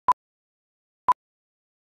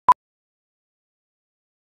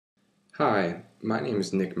Hi, my name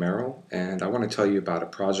is Nick Merrill, and I want to tell you about a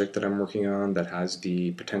project that I'm working on that has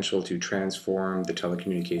the potential to transform the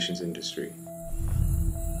telecommunications industry.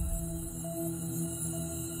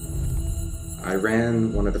 I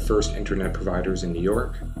ran one of the first internet providers in New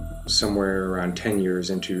York. Somewhere around 10 years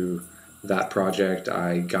into that project,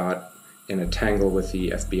 I got in a tangle with the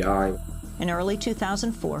FBI. In early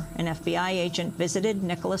 2004, an FBI agent visited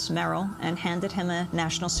Nicholas Merrill and handed him a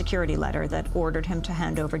national security letter that ordered him to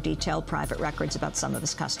hand over detailed private records about some of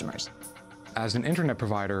his customers. As an internet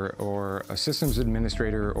provider or a systems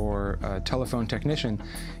administrator or a telephone technician,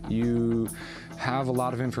 you have a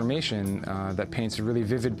lot of information that paints a really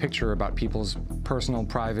vivid picture about people's personal,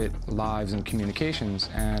 private lives and communications,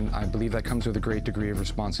 and I believe that comes with a great degree of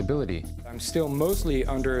responsibility. I'm still mostly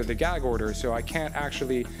under the gag order, so I can't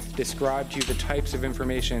actually describe to you the types of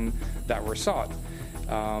information that were sought.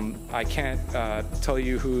 I can't tell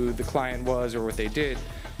you who the client was or what they did,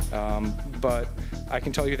 but I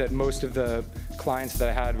can tell you that most of the clients that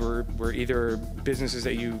I had were either businesses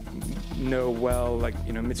that you know well, like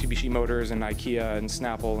Mitsubishi Motors and IKEA and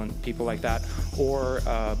Snapple and people like that, or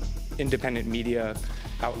independent media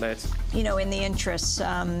outlets. In the interests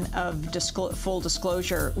of full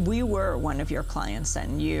disclosure, we were one of your clients,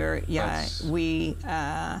 and we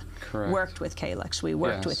worked with Calyx. We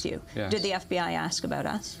worked with you. Yes. Did the FBI ask about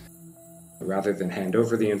us? Rather than hand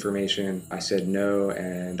over the information, I said no,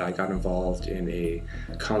 and I got involved in a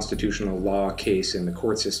constitutional law case in the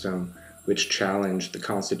court system which challenged the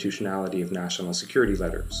constitutionality of national security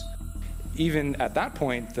letters. Even at that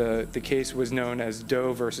point, the case was known as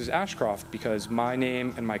Doe versus Ashcroft because my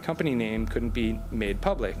name and my company name couldn't be made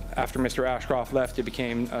public. After Mr. Ashcroft left, it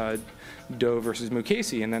became Doe versus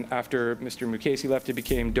Mukasey, and then after Mr. Mukasey left, it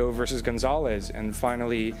became Doe versus Gonzalez, and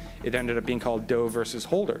finally it ended up being called Doe versus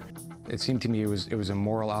Holder. It seemed to me it was a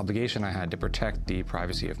moral obligation I had to protect the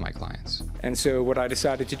privacy of my clients. And so what I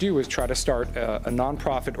decided to do was try to start a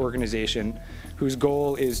nonprofit organization whose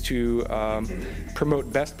goal is to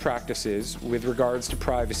promote best practices with regards to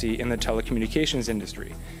privacy in the telecommunications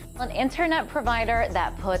industry. An internet provider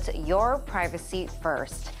that puts your privacy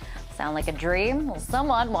first. Sound like a dream? Well,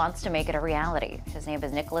 someone wants to make it a reality. His name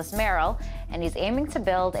is Nicholas Merrill, and he's aiming to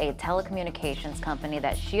build a telecommunications company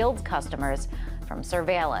that shields customers from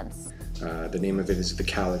surveillance. The name of it is the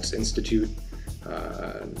Calyx Institute.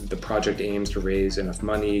 The project aims to raise enough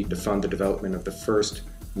money to fund the development of the first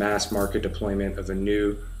mass market deployment of a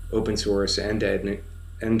new open source end-to-end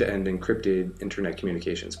encrypted internet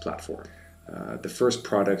communications platform. The first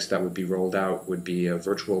products that would be rolled out would be a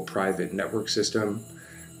virtual private network system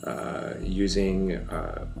using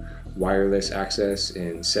wireless access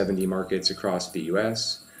in 70 markets across the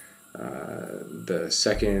US. The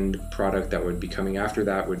second product that would be coming after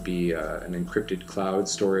that would be an encrypted cloud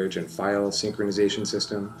storage and file synchronization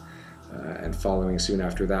system. And following soon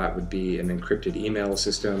after that would be an encrypted email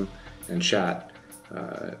system and chat,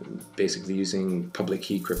 basically using public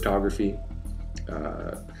key cryptography.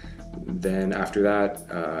 Then after that,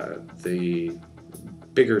 the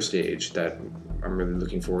bigger stage that I'm really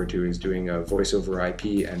looking forward to is doing a voice over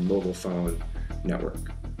IP and mobile phone network.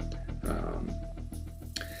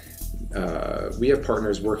 We have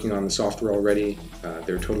partners working on the software already.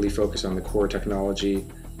 They're totally focused on the core technology,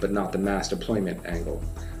 but not the mass deployment angle.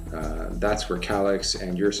 That's where Calyx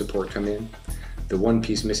and your support come in. The one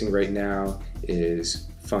piece missing right now is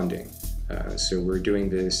funding. So we're doing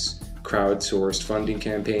this crowdsourced funding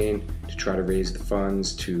campaign to try to raise the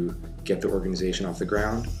funds to get the organization off the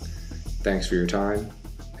ground. Thanks for your time,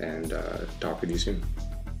 and talk with you soon.